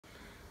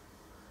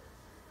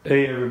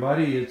Hey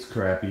everybody, it's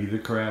Crappy the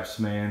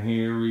Craftsman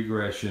here,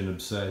 Regression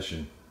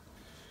Obsession.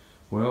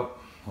 Well,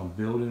 I'm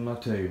building my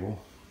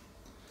table.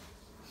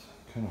 It's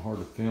kind of hard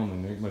to film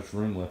and there ain't much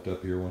room left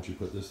up here once you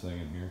put this thing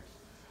in here.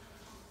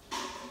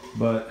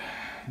 But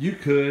you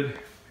could,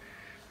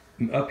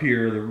 up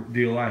here, the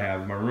deal I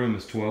have, my room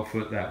is 12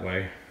 foot that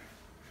way,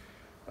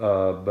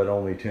 but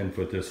only 10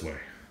 foot this way.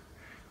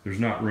 There's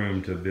not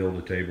room to build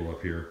a table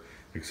up here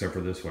except for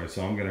this way.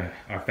 So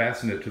I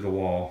fastened it to the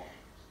wall.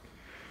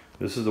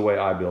 This is the way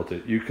I built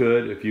it. You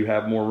could, if you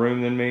have more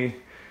room than me,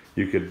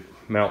 you could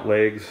mount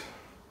legs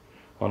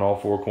on all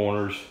four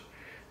corners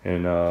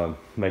and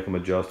make them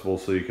adjustable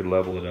so you could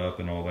level it up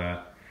and all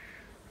that.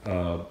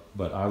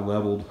 But I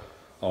leveled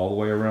all the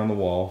way around the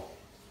wall,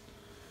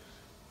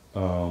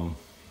 and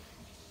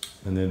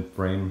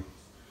then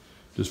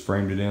just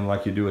framed it in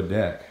like you do a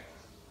deck.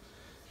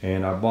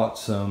 And I bought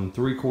some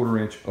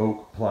 3/4 inch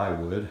oak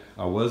plywood.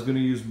 I was going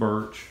to use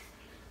birch,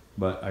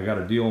 but I got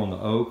a deal on the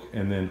oak,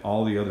 and then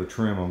all the other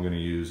trim I'm going to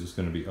use is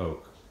going to be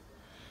oak.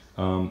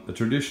 The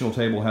traditional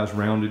table has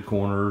rounded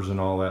corners and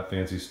all that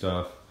fancy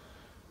stuff.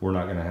 We're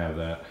not going to have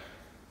that.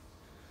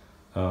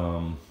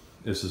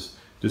 This is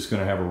just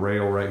going to have a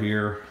rail right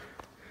here.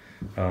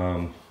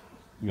 I'm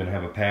going to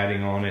have a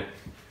padding on it.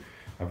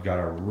 I've got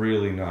a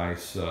really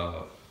nice,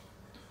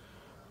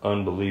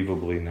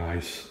 unbelievably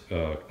nice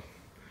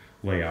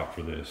layout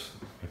for this.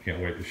 I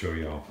can't wait to show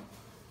y'all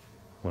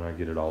when I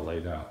get it all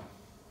laid out.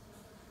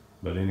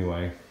 But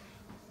anyway,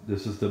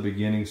 this is the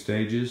beginning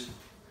stages.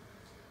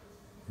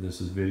 This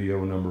is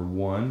video number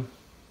 1.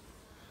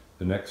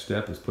 The next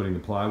step is putting the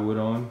plywood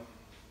on.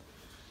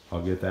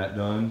 I'll get that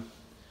done,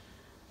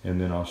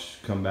 and then I'll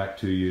come back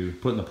to you.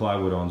 Putting the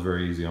plywood on is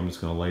very easy. I'm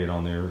just going to lay it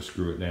on there and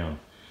screw it down.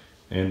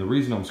 And the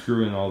reason I'm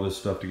screwing all this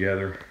stuff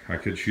together, I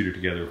could shoot it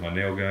together with my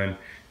nail gun,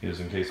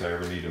 is in case I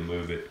ever need to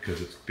move it,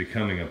 because it's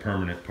becoming a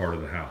permanent part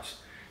of the house.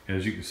 And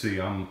as you can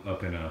see, I'm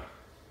up in a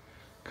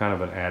kind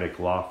of an attic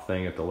loft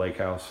thing at the lake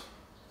house.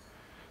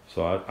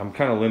 So I'm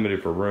kind of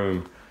limited for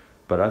room,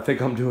 but I think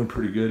I'm doing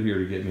pretty good here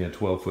to get me a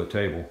 12-foot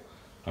table.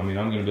 I mean,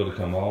 I'm going to be able to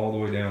come all the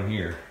way down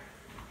here.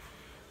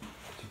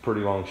 It's a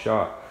pretty long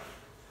shot,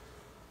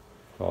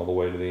 all the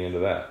way to the end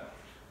of that.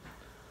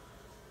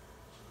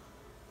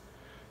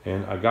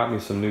 And I got me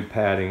some new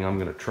padding. I'm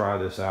going to try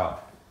this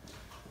out.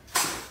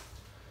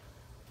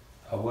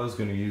 I was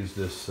going to use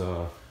this,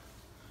 but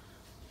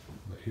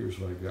here's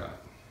what I got.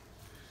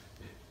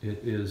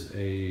 It is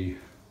a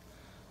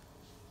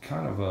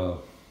kind of a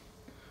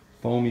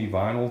foamy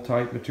vinyl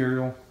type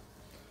material.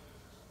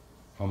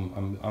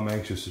 I'm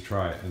anxious to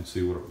try it and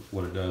see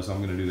what it does. I'm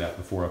going to do that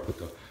before I put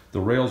the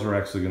rails are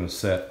actually going to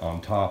set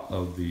on top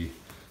of the.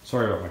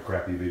 Sorry about my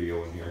crappy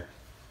video in here.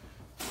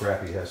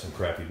 Crappy has some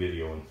crappy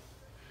video in.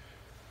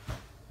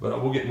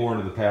 But we'll get more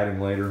into the padding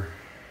later.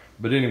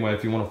 But anyway,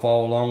 if you want to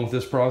follow along with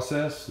this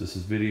process, this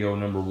is video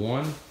number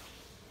 1.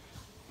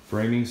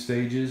 Framing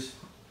stages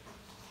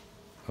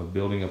of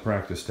building a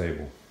practice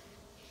table.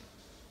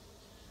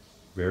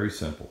 Very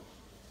simple.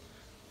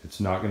 It's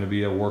not going to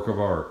be a work of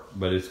art,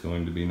 but it's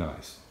going to be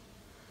nice.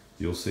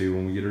 You'll see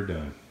when we get her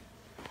done.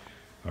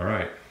 All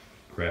right.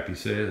 Crappy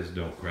says,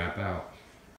 don't crap out.